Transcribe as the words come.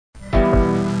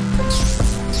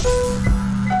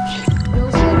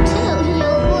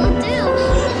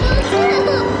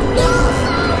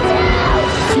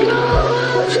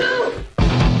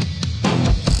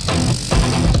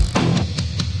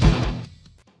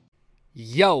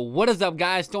Yo, what is up,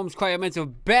 guys? Storm's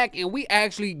Cryomancer back, and we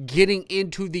actually getting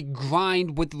into the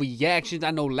grind with reactions. I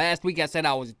know last week I said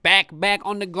I was back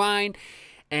on the grind,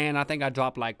 and I think I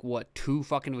dropped like what, 2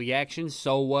 fucking reactions.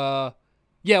 So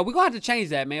yeah, we're gonna have to change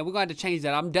that, man. We're gonna have to change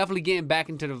that. I'm definitely getting back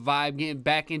into the vibe, getting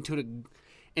back into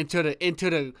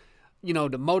the you know,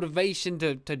 the motivation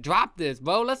to drop this,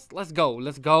 bro. Let's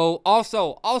go.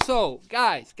 Also,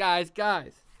 guys.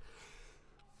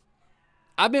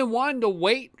 I've been wanting to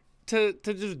wait to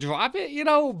just drop it, you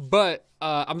know, but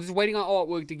I'm just waiting on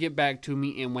artwork to get back to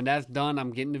me, and when that's done,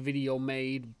 I'm getting the video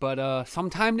made. But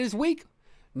sometime this week,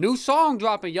 new song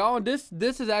dropping, y'all.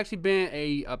 This has actually been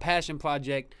a passion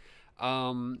project.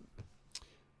 I've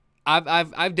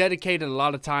dedicated a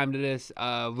lot of time to this.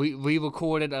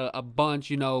 Re-recorded a bunch,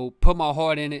 you know, put my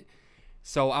heart in it.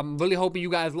 So I'm really hoping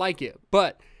you guys like it.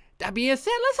 But that being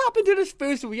said, let's hop into this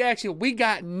first reaction. We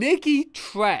got Nicky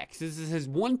Trakks. This is his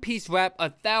One Piece rap,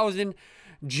 1,000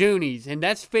 Junies. And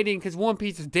that's fitting because One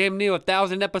Piece is damn near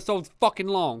 1,000 episodes fucking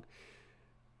long.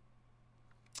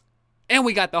 And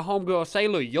we got the homegirl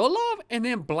Sailor Your Love and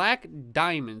then Black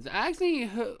Diamonds. I actually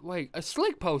heard, wait, a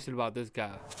Slick posted about this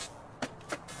guy.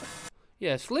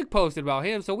 Yeah, Slick posted about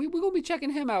him, so we're going to be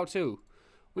checking him out too.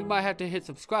 We might have to hit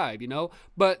subscribe, you know.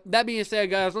 But that being said,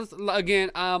 guys, let's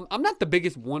again. I'm not the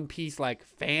biggest One Piece like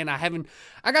fan. I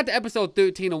got to episode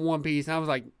 13 of One Piece, and I was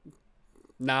like,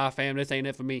 nah, fam, this ain't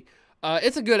it for me.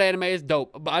 It's a good anime, it's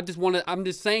dope. But I'm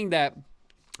just saying that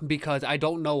because I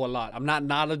don't know a lot. I'm not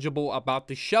knowledgeable about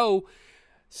the show.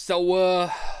 So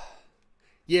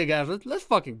yeah, guys, let's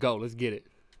fucking go. Let's get it.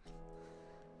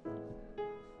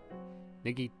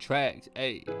 Nicky Trakks,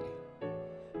 ayy.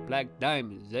 Black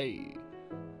Diamonds, ayy.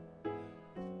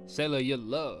 Sailor Your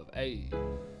Love, ayy.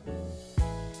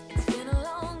 It's been a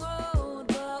long road,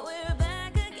 but we're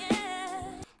back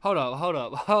again. Hold up.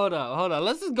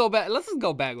 Let's just go back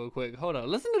real quick. Hold up.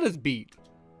 Listen to this beat.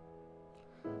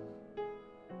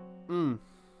 I'm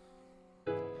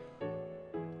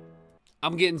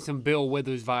getting some Bill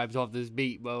Withers vibes off this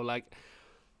beat, bro. Like,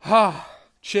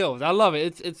 chills. I love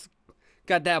it. It's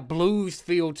got that blues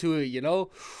feel to it, you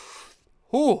know.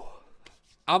 Whew.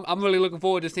 I'm really looking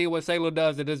forward to seeing what Sailor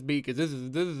does to this beat, because this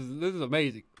is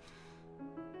amazing.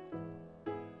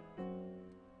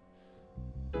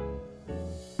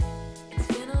 It's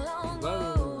been a long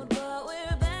road, but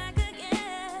we're back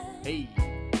again. Hey.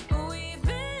 We've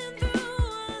been through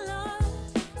a lot,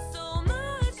 so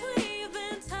much we've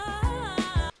been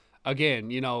taught.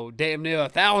 Again, you know, damn near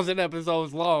 1,000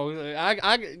 episodes long.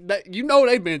 You know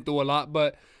they've been through a lot,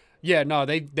 but yeah, no,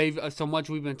 they've so much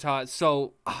we've been taught.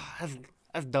 So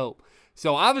that's dope.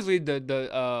 So obviously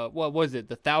the what was it?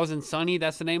 The 1,000 Sunny,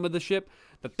 that's the name of the ship.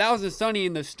 The 1,000 Sunny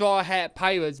and the Straw Hat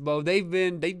Pirates, bro. They've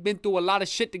been through a lot of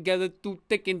shit together, through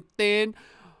thick and thin.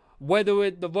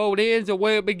 Whether the road ends or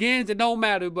where it begins, it don't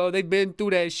matter, bro. They've been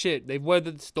through that shit. They've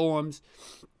weathered the storms.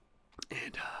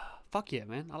 And fuck yeah,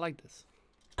 man. I like this.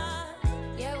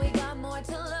 Yeah, we got more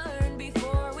to learn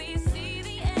before we see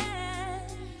the end.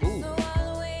 So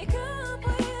I'll wake up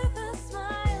with a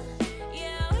smile.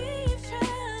 Yeah, we've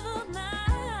traveled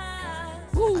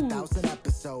miles. 1,000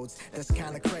 episodes, that's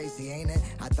kinda crazy, ain't it?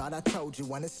 I thought I told you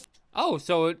when it's... Oh,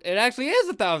 so it actually is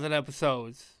 1,000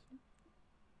 episodes.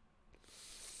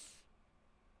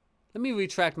 Let me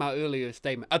retract my earlier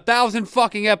statement. 1,000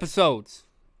 fucking episodes.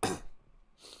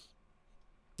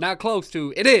 Not close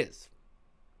to, it is.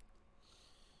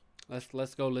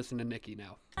 Let's go listen to Nicky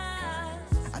now.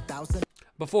 1,000...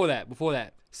 Before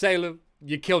that, Sailor,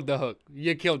 you killed the hook.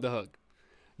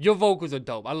 Your vocals are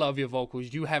dope. I love your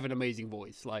vocals. You have an amazing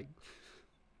voice. Like,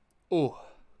 ooh.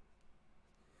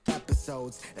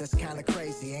 episodes, that's kinda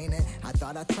crazy, ain't it? I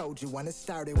thought I told you when it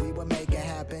started we would make it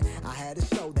happen. I had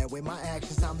to show that with my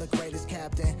actions I'm the greatest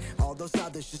captain. All those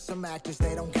others just some actors,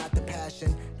 they don't got the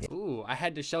passion. Ooh, I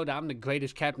had to show that I'm the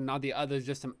greatest captain. All the others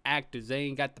just some actors. They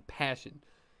ain't got the passion.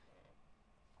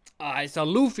 Alright, so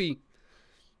Luffy,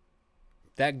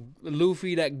 that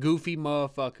goofy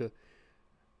motherfucker.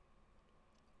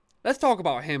 Let's talk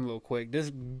about him real quick.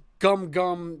 This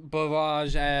gum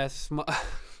barrage ass.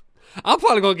 I'm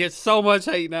probably gonna get so much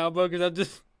hate now, bro, because I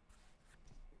just.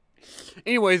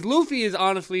 Anyways, Luffy is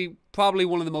honestly probably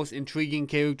one of the most intriguing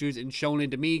characters in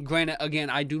Shonen to me. Granted, again,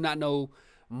 I do not know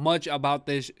much about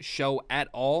this show at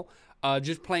all.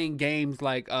 Just playing games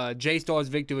like J-Star's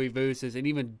Victory Versus and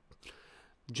even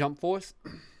Jump Force.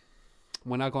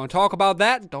 We're not going to talk about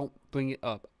that. Don't bring it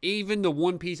up. Even the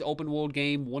One Piece open world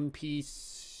game, One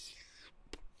Piece...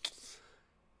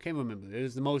 Can't remember. It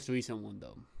was the most recent one,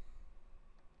 though.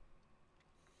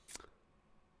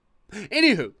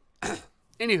 Anywho,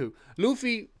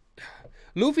 Luffy,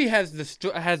 Luffy has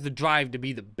the drive to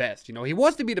be the best. You know, he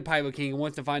wants to be the Pirate King. He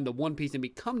wants to find the One Piece and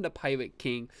become the Pirate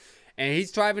King. And he's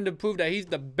striving to prove that he's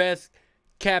the best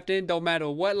captain, no matter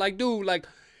what. Like, dude, like,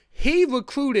 he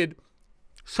recruited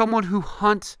someone who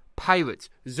hunts pirates.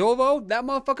 Zoro, that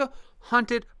motherfucker,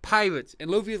 hunted pirates. And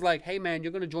Luffy is like, hey, man,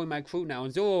 you're going to join my crew now.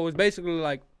 And Zoro was basically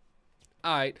like,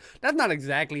 all right, that's not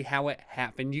exactly how it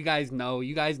happened. You guys know.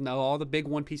 All the big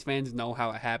One Piece fans know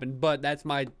how it happened. But that's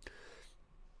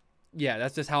yeah,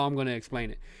 that's just how I'm going to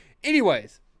explain it.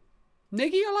 Anyways,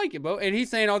 Nicky, I like it, bro. And he's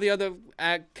saying all the other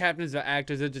captains or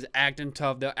actors are just acting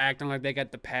tough. They're acting like they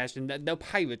got the passion. They're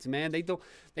pirates, man. They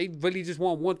really just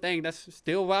want one thing. That's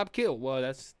still rob, kill. Well,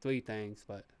 that's 3 things,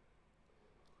 but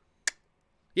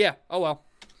yeah. Oh well.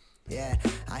 Yeah,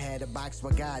 I had a box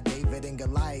with God, David and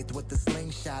Goliath with the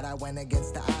slingshot. I went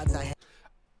against the odds.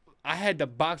 I had the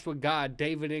box with God,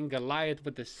 David and Goliath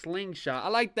with the slingshot. I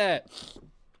like that.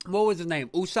 What was his name?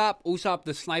 Usopp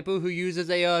the sniper who uses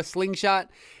a slingshot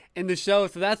in the show.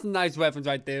 So that's a nice reference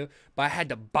right there. But I had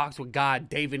the box with God,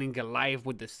 David and Goliath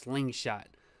with the slingshot.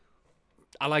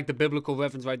 I like the biblical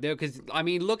reference right there, because I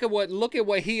mean, look at what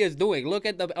he is doing. Look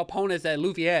at the opponents that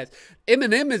Luffy has.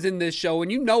 Eminem is in this show,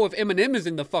 and you know if Eminem is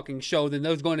in the fucking show, then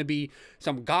there's going to be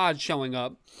some gods showing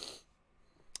up.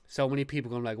 So many people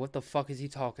going like, what the fuck is he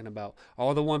talking about?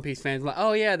 All the One Piece fans like,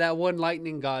 oh yeah, that one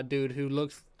lightning god dude who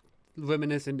looks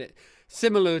reminiscent,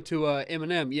 similar to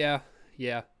Eminem.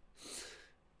 Yeah.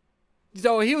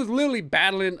 So he was literally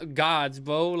battling gods,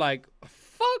 bro. Like,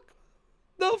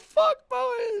 the fuck,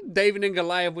 bro? David and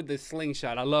Goliath with the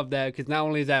slingshot. I love that, because not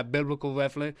only is that biblical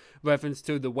reference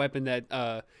to the weapon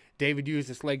that David used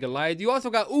to slay Goliath, you also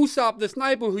got Usopp the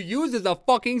sniper who uses a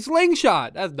fucking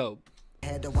slingshot. That's dope.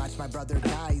 Had to watch my brother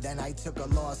die, then I took a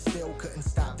loss, still couldn't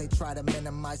stop. They try to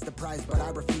minimize the price, but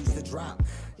I refused to drop.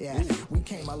 Yeah, we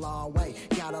came a long way,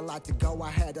 got a lot to go.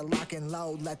 I had to lock and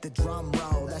load, let the drum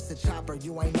roll. That's the chopper,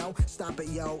 you ain't know? Stop it,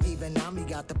 yo, even Nami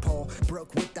got the pole.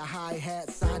 Brooke with the hi-hat,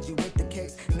 Sanji with the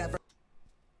kicks, never.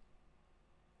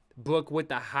 Brooke with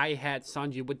the hi-hat,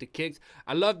 Sanji with the kicks.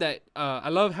 I love that. I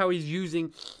love how he's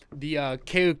using the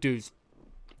characters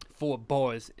for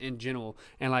bars in general.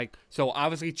 And like, so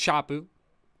obviously Chopper,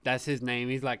 that's his name.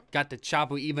 He's like got the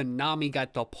chopper. Even Nami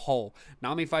got the pole.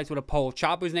 Nami fights with a pole.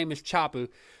 Chopper's name is Chopper.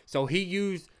 So he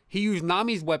used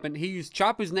Nami's weapon. He used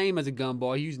Chopper's name as a gun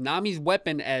bar. He used Nami's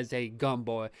weapon as a gun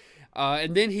bar.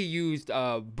 And then he used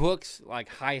Brooks, like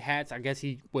hi-hats. I guess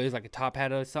he wears like a top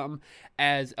hat or something,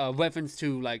 as a reference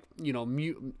to, like, you know,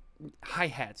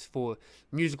 hi-hats for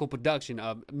musical production,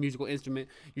 musical instrument.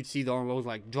 You'd see on those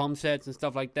like drum sets and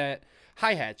stuff like that.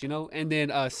 Hi-hats, you know. And then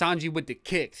Sanji with the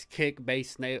kicks, kick,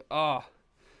 bass, snare. Oh,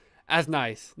 that's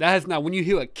nice. That's not, when you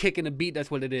hear a kick in the beat,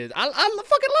 that's what it is. I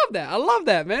fucking love that. I love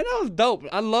that, man. That was dope.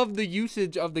 I love the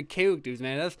usage of the characters,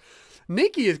 man.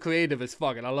 Nicky is creative as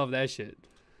fuck, and I love that shit.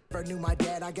 Never knew my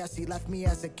dad, I guess he left me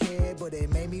as a kid, but it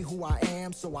made me who I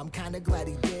am, so I'm kinda glad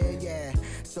he did, yeah.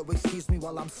 So excuse me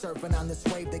while I'm surfing on this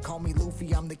wave, they call me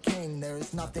Luffy, I'm the king, there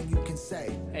is nothing you can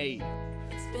say. Hey.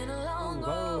 It's been a long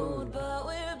road, but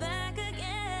we're back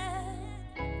again.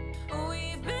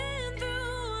 We've been through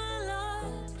a lot,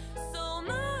 so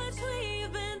much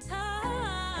we've been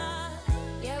taught.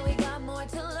 Yeah, we got more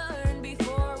to learn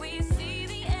before we see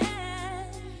the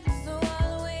end. So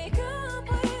I'll wake up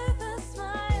with a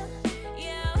smile.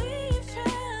 Yeah, we've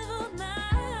traveled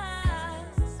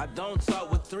miles. I don't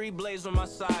talk with 3 blades on my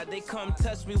side. They come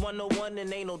test me 101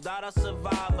 and ain't no doubt I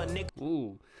survive. A nigga.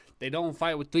 Ooh. They don't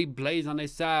fight with 3 blades on their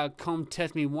side. Come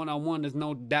test me 1-on-1. There's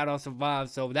no doubt I'll survive.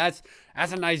 So that's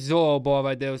a nice Zoro ball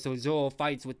right there. So Zoro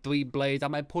fights with 3 blades. I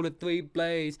might pull the 3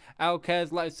 blades.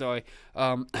 Outcast life. Sorry.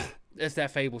 It's that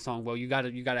Fable song, bro. You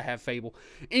gotta have Fable.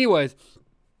 Anyways.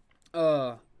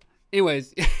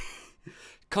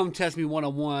 Come test me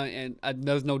 1-on-1, and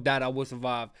there's no doubt I will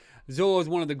survive. Zoro is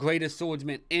one of the greatest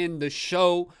swordsmen in the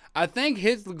show. I think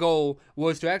his goal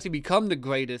was to actually become the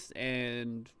greatest,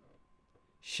 and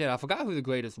shit, I forgot who the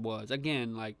greatest was.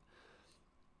 Again, like,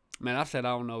 man, I said I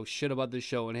don't know shit about this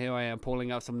show, and here I am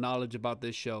pulling out some knowledge about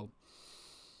this show.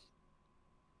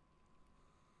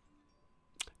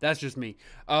 That's just me.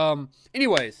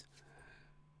 Anyways,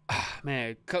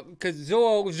 man, because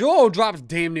Zoro drops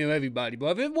damn near everybody,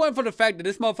 but if it wasn't for the fact that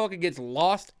this motherfucker gets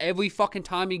lost every fucking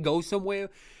time he goes somewhere,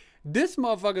 this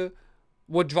motherfucker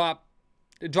would drop.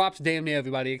 It drops damn near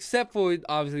everybody, except for,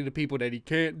 obviously, the people that he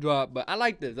can't drop. But I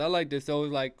like this. So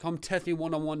it's like, come test me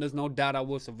 1-on-1. There's no doubt I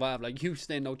will survive. Like, you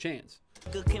stand no chance.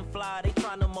 Can fly, they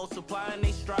tryna multiply and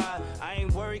they strive. I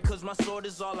ain't worried cause my my sword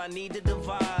is all I need to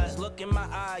devise. Look in my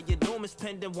eye, your doom is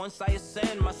pending once I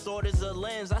ascend. My sword is a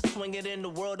lens, I swing it in the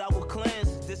world, I will cleanse.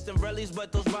 Distant rallies,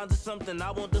 but those bonds are something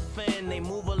I won't defend. They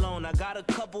move alone, I got a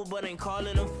couple, but ain't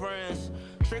calling them friends.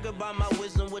 Triggered by my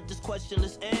wisdom with this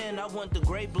questionless end. I want the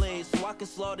great blade, so I can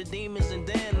slaughter demons, and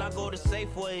then I go to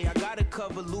Safeway. I gotta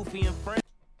cover Luffy and friends.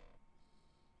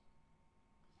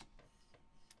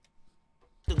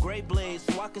 The great blade,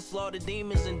 so I can slaughter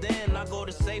demons, and then I go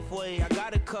to Safeway. I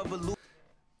gotta cover Luffy.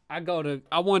 I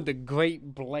want the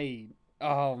great blade.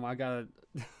 Oh my god.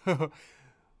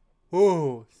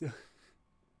 Ooh.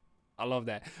 I love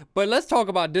that. But let's talk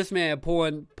about this man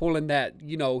pulling that,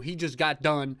 you know, he just got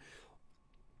done.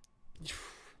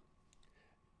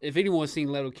 If anyone's seen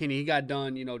Letterkenny, he got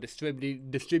done, you know,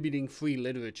 distributing free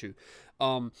literature.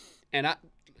 And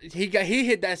he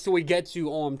hit that so he gets you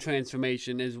on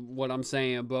transformation is what I'm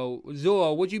saying, bro.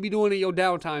 Zoro, what you be doing in your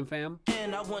downtime, fam?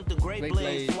 I want the great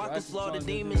blade, so I can slaughter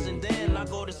demons, and then I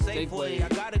go to Safeway. I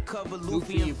gotta cover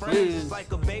Luffy and friends. It's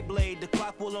like a Beyblade, the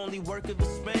clock will only work if it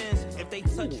spins. If they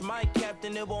touch my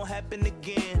captain, it won't happen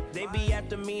again. They be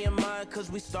after me and mine, cause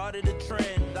we started a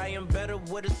trend. I am better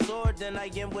with a sword than I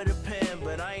am with a pen,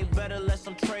 but I ain't better unless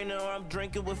I'm training or I'm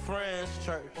drinking with friends.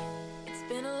 Church. It's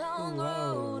been a long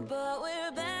road, but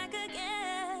we're back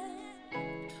again.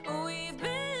 We've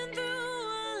been through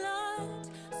a lot,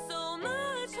 so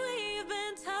much we've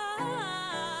been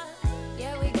taught.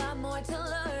 Yeah, we got more to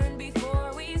learn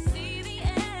before we see the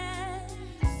end.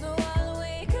 So I'll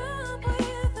wake up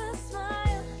with a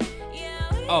smile.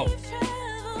 Yeah, we've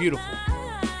traveled beautiful.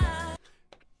 miles.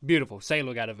 Beautiful.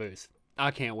 Sailor got a verse.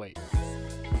 I can't wait.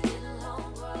 Been a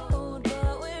long road,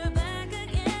 but we're back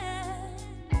again.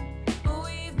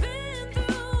 We've been through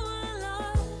a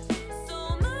lot,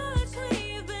 so much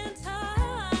we've been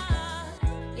taught.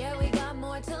 Yeah, we got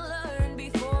more to learn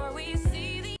before we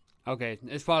see the. Okay,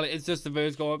 it's just the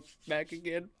verse going back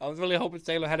again. I was really hoping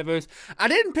Sailor had a verse. I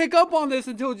didn't pick up on this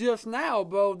until just now,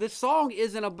 bro. This song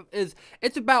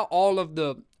it's about all of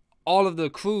the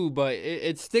crew, but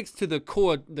it sticks to the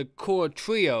core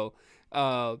trio,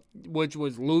 which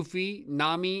was Luffy,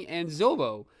 Nami, and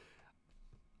Zoro.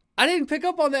 I didn't pick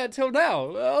up on that till now.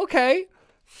 Okay,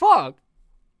 fuck.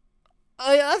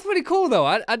 That's pretty cool though.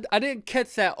 I didn't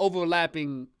catch that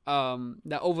overlapping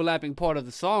part of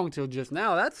the song till just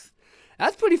now. That's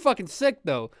pretty fucking sick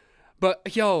though.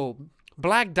 But yo,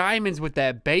 Black Diamonds with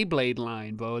that Beyblade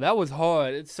line, bro. That was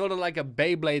hard. It's sort of like a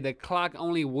Beyblade. The clock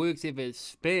only works if it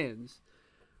spins.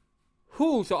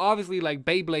 Whew. So obviously, like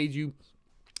Beyblades,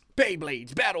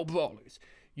 battle brawlers.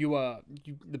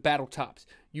 The battle tops.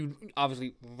 You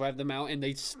obviously rev them out and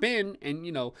they spin, and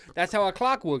you know that's how a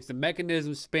clock works. The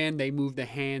mechanisms spin. They move the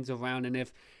hands around, and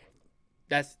if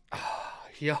that's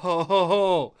that's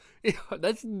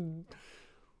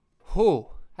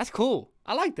that's cool.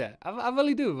 I like that. I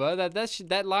really do, bro.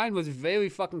 That line was very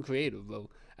fucking creative, bro.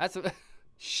 That's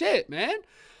shit, man.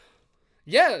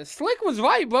 Yeah, Slick was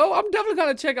right, bro. I'm definitely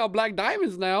gonna check out Black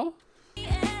Diamonds now.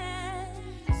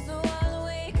 So I'll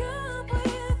wake up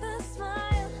with a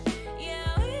smile.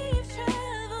 Yeah, we've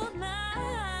traveled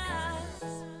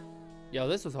miles. Yo,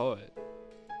 this was hard.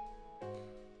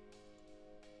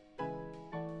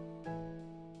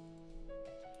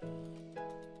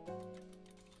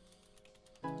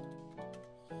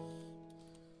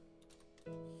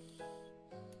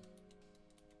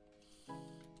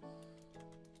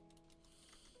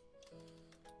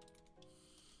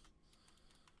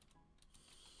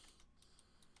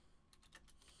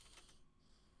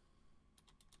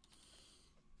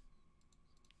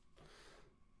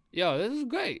 Yo, this is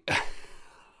great.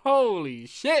 Holy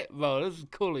shit, bro. This is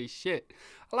cool as shit.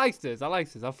 I likes this. I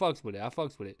fucks with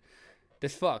it.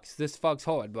 This fucks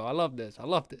hard, bro. I love this.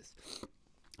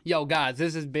 Yo, guys,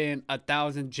 this has been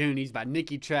 1,000 Journeys by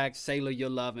Nicky Trakks, Sailor Your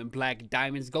Love, and Black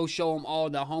Diamonds. Go show them all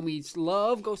the homies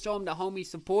love. Go show them the homie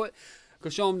support. Go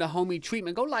show them the homie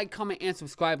treatment. Go like, comment, and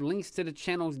subscribe. Links to the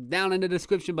channels down in the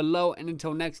description below. And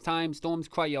until next time, Storms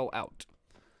Cryo out.